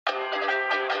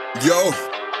Yo,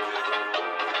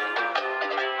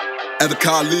 Eva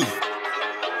Kali.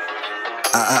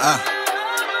 I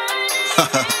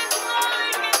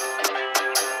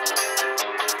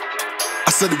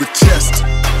said it with chest,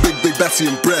 big batty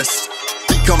and breast.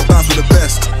 Beat come bounce with the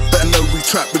best. Better know we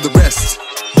trap with the rest.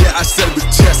 Yeah, I said it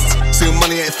with chest. Saying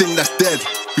money ain't a thing that's dead.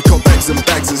 We call bags and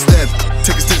bags instead.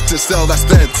 Take a stitch to sell, that's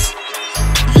feds.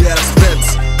 Yeah, that's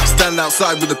feds. Stand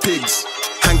outside with the pigs.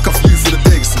 Handcuff you for the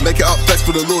digs. Make it up flex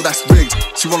for the law, that's rigged.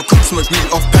 She wanna cook, smoke weed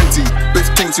off panty. Biff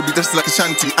thing, she be dressed like a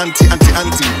shanty. Anti.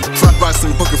 Fried rice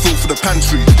and pocket full for the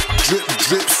pantry. Drip,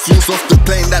 sauce off the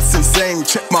plane, that's insane.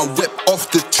 Check my whip off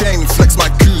the chain. Flex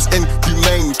my coups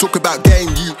inhumane. Talk about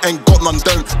game, you ain't got none,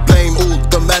 don't blame. All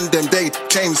the man, them they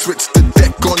chain. Switch the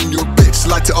deck on your bitch.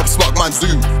 Light it up, spark my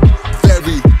zoo.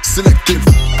 Very selective.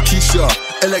 Keisha,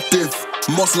 elective.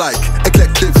 Moss like,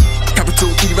 eclectic.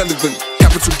 Capital irrelevant.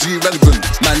 Capital G relevant.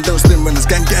 Man don't slim when it's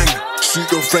gang.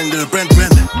 Shoot your friend in a brand.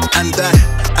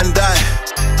 And I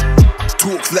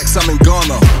talk flex, I'm in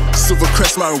Ghana. Silver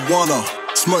crest marijuana.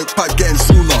 Smoke pipe getting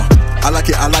sooner. I like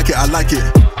it.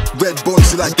 Red bone,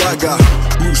 she like Gaga.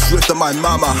 Move swift than my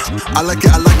mama. I like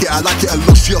it. A lot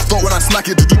she a thought when I smack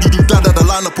it. Da the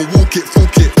line up and walk it.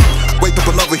 Wake up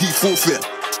another, he forfeit.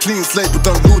 Clean slate but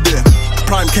don't load it.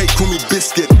 Prime cake, call me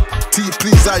biscuit. Tea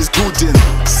please, eyes golden.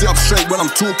 Sit up straight when I'm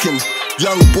talking.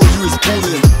 Young boy, you is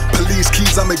balling. Police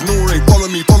keys I'm ignoring. Follow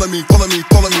me.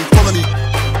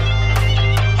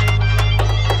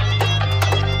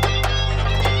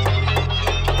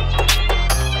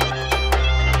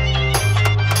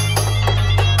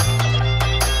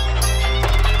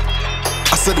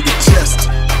 I said it with chest,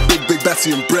 big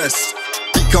batty and breast.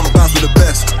 Beat come bounce with the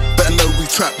best. Better know we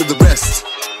trap with the rest.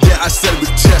 Yeah, I said it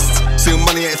with chest. Saying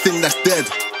money ain't a thing that's dead.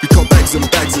 We call bags and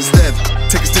bags instead.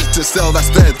 Take a stitch to sell, that's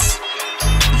feds.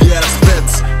 Yeah, that's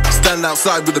feds. Stand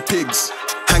outside with the pigs.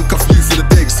 Handcuff you for the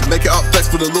digs. Make it up flex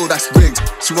for the law, that's rigged.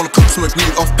 She wanna cook, smoke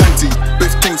weed off panty.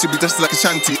 Biff thing, she be dressed like a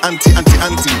shanty. Anti.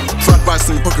 Fried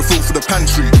rice and pocket full for the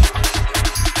pantry.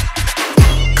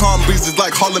 Calm breezes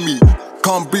like Hollamy.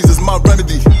 Calm breezes my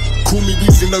remedy. Call me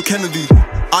Weezy, no Kennedy.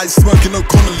 Eyes smoking, no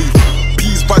Connolly.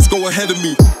 Peas, bites go ahead of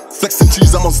me. Flexing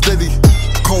cheese, I'm on steady.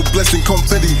 Cold blessing,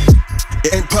 confetti.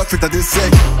 It ain't perfect, I didn't say.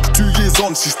 2 years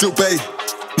on, she still bae.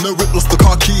 No rip, lost the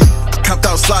car key. Camped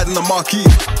outside in the marquee.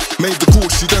 Made the call,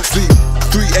 she don't sleep.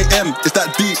 3 AM, it's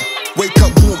that deep. Wake up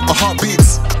warm, a heart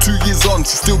beats. 2 years on,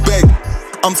 she still bae.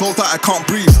 I'm told that I can't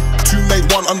breathe. 2 made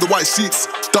 1 under white sheets.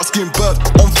 Dark skin bird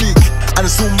on fleek. And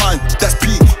it's all mine, that's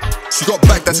peak. She got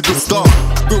back, that's a good start.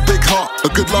 Real big heart, a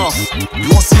good laugh. You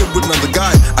won't see her with another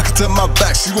guy. I can turn my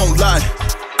back, she won't lie.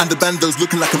 And the bando's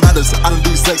looking like a matters. I don't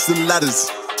do snakes and ladders.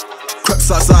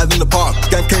 Creps outside in the park,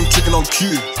 gang came chicken on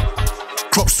cue.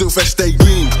 Crops still fresh, stay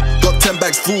green. Got 10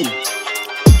 bags full.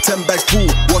 10 bags full.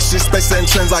 Watch this space setting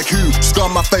trends like who? Scar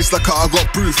on my face like I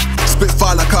got proof. Spit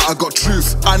fire like I got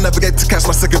truth. I navigate to catch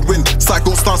my second win.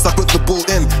 Cycle stance, I put the ball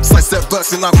in. Side step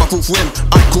versing like my 4th win.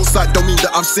 I call sight, don't mean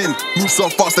that I've sinned. Move so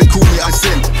fast, they call me I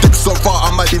sin. Dip so far,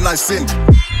 I might be nice in.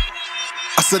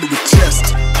 I said it with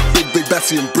chest, big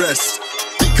batty and breast.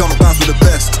 Beat come bounce with the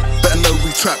best. Better know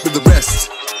we trap with the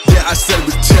rest. Yeah, I said it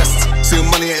with chest. Saying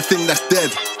money ain't a thing that's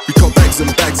dead. We call bags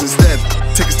and bags instead.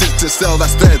 Take a stitch to sell,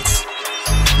 that's feds.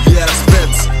 Yeah, that's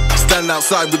feds. Stand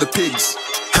outside with the pigs.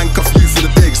 Handcuff you for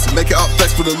the digs. Make it up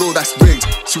flex for the law, that's rigged.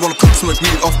 She wanna cook, smoke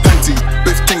weed off panty.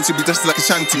 Biff thing, she be dressed like a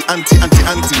shanty. Anti.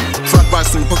 Fried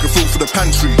rice and pocket full for the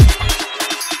pantry.